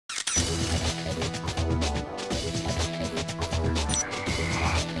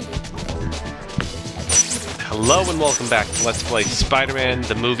Hello and welcome back to Let's Play Spider-Man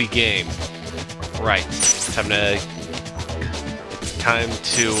the movie game. Right, it's time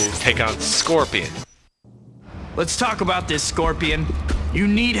to take on Scorpion. Let's talk about this, Scorpion. You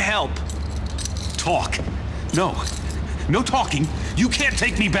need help. Talk? No. No talking. You can't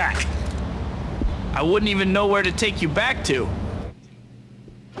take me back. I wouldn't even know where to take you back to.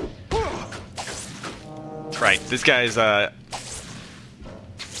 Right, this guy's,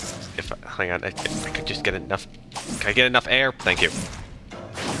 hang on, if I could just get enough... Can I get enough air? Thank you.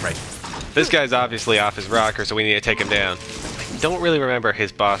 Right. This guy's obviously off his rocker, so we need to take him down. I don't really remember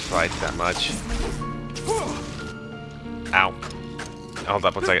his boss fight that much. Ow. Hold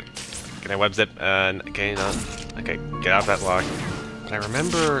up one second. Can I web zip? Okay, no. Okay, get out of that lock. But I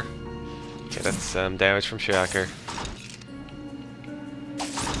remember... Okay, that's some damage from Shocker.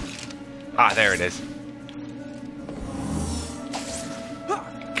 Ah, there it is.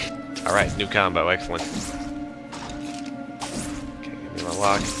 Alright, new combo, excellent. Okay, give me my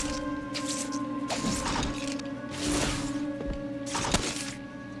lock.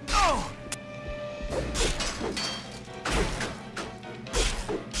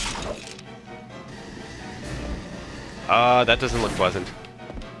 That doesn't look pleasant.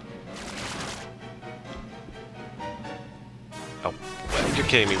 Oh, you're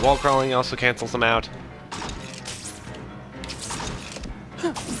kidding me. Wall crawling also cancels them out.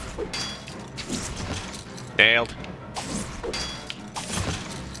 Nailed.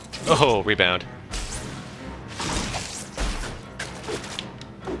 Oh, rebound.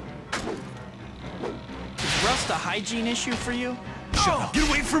 Is rust a hygiene issue for you? Shut up. Get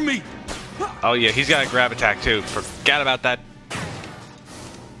away from me! Oh yeah, he's got a grab attack too. Forgot about that.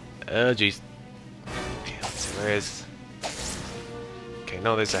 Oh jeez. Okay, let's see, where is... Okay,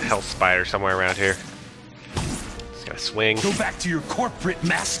 no, there's a health spider somewhere around here. Just gotta swing. Go back to your corporate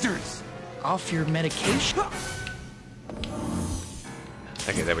masters! Off your medication?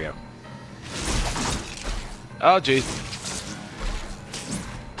 Okay, there we go. Oh jeez.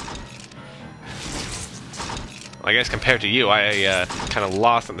 Well, I guess compared to you, I kind of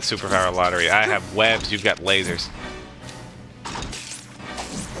lost in the superpower lottery. I have webs, you've got lasers.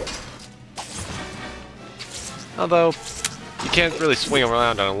 Although, you can't really swing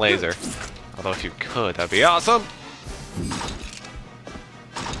around on a laser. Although if you could, that'd be awesome!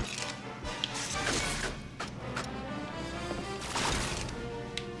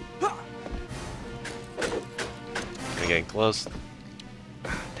 Gonna get close.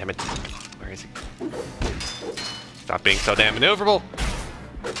 Damn it. Where is he? Stop being so damn maneuverable!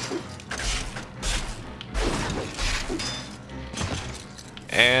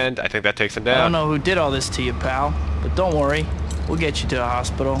 And I think that takes him down. I don't know who did all this to you, pal, but don't worry. We'll get you to a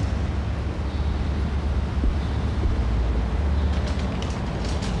hospital.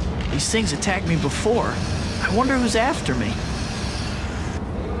 These things attacked me before. I wonder who's after me.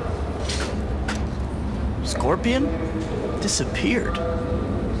 Scorpion? Disappeared.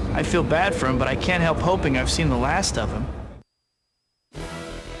 I feel bad for him, but I can't help hoping I've seen the last of him.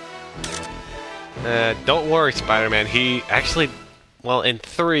 Don't worry, Spider-Man. He actually... Well, in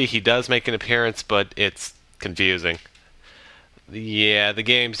 3, he does make an appearance, but it's confusing. Yeah, the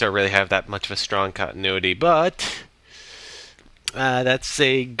games don't really have that much of a strong continuity, but... that's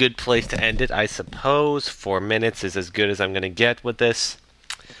a good place to end it, I suppose. 4 minutes is as good as I'm going to get with this.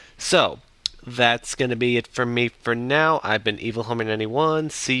 So, that's going to be it for me for now. I've been Evil Homer 91.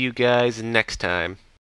 See you guys next time.